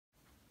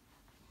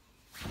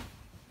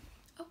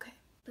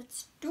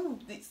let's do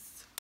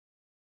this.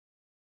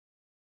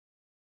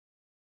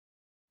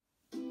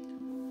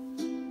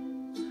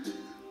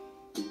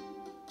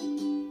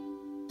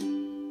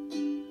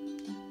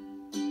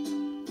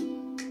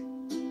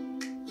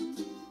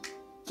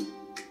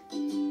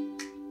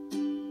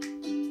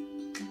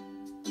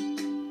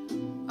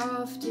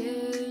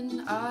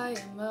 Often I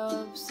am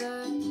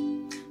upset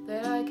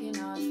that I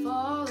cannot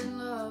fall in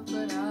love,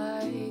 but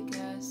I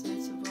guess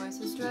it's a voice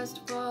of stress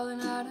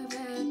falling out of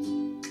bed.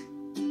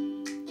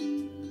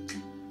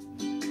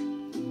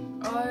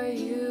 Are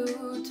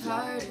you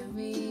tired of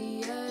me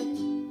yet?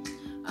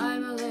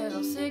 I'm a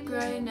little sick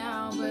right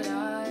now, but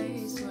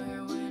I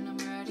swear when I'm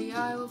ready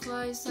I will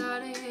fly us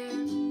out of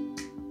here.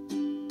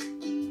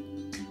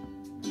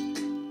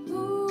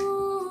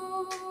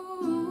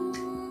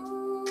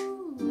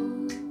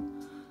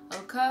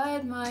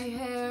 Cut my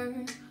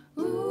hair,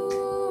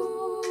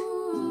 ooh,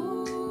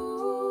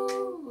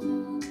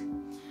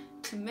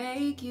 to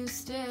make you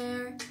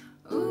stare,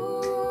 ooh.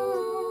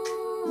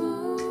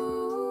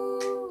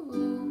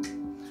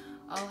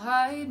 I'll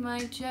hide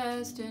my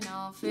chest and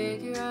I'll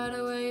figure out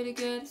a way to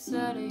get us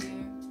out of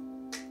here.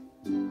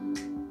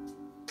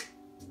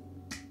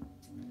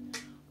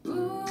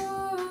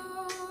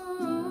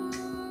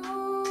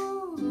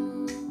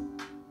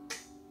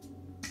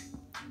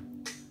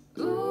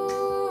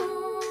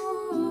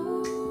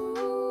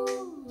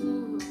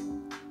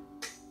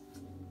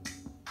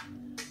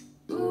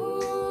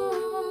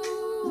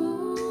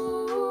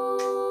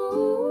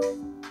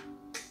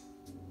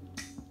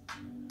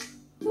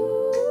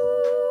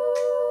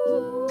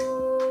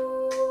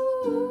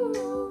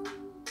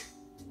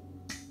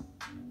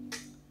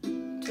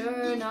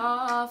 Turn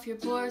off your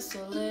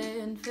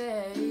porcelain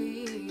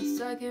face.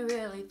 I can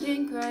really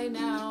think right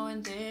now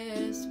in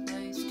this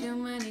place. Too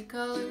many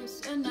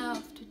colors,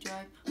 enough to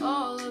drive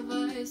all of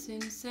us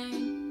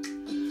insane.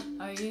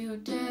 Are you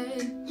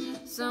dead?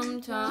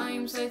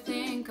 Sometimes I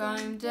think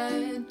I'm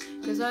dead,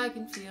 'cause I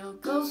can feel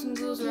ghosts and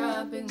ghouls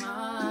wrapping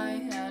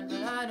my head.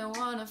 But I don't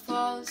wanna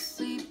fall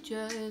asleep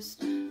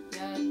just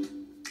yet.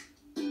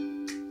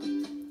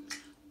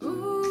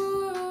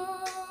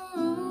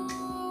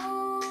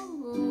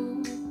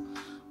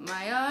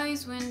 My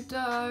eyes went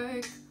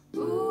dark,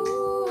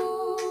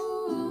 ooh,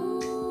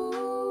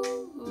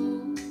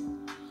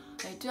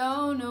 I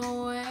don't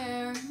know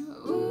where,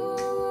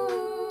 ooh,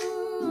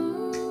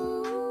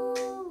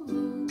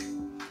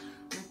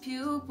 my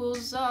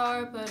pupils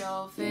are, but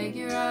I'll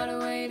figure out a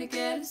way to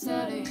get us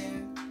out of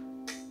here.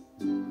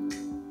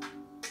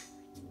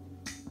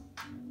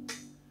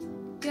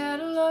 Get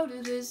a load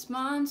of this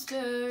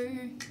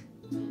monster,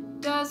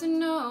 doesn't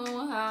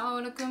know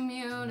how to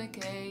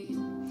communicate.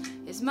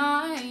 His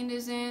mind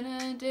is in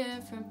a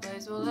different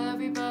place. Will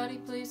everybody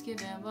please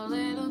give him a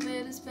little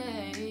bit of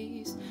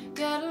space?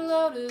 Get a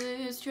load of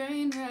this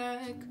train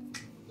wreck.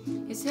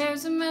 His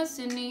hair's a mess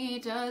and he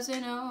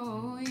doesn't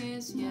know he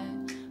is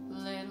yet.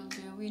 Little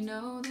do we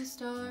know the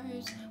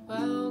stars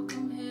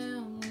welcome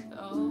him with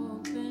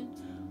open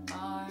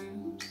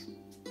arms.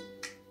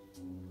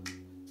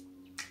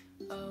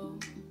 Oh.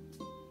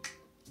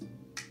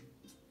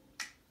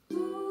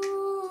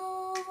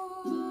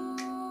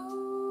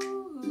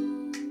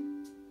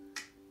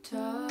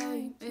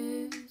 Time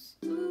is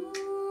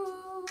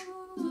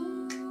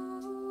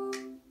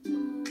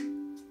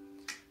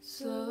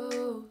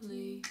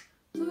slowly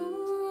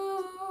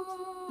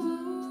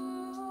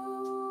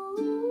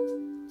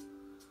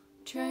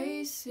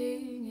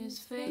tracing his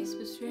face,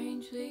 but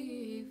strangely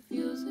he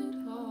feels at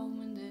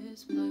home in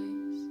this place.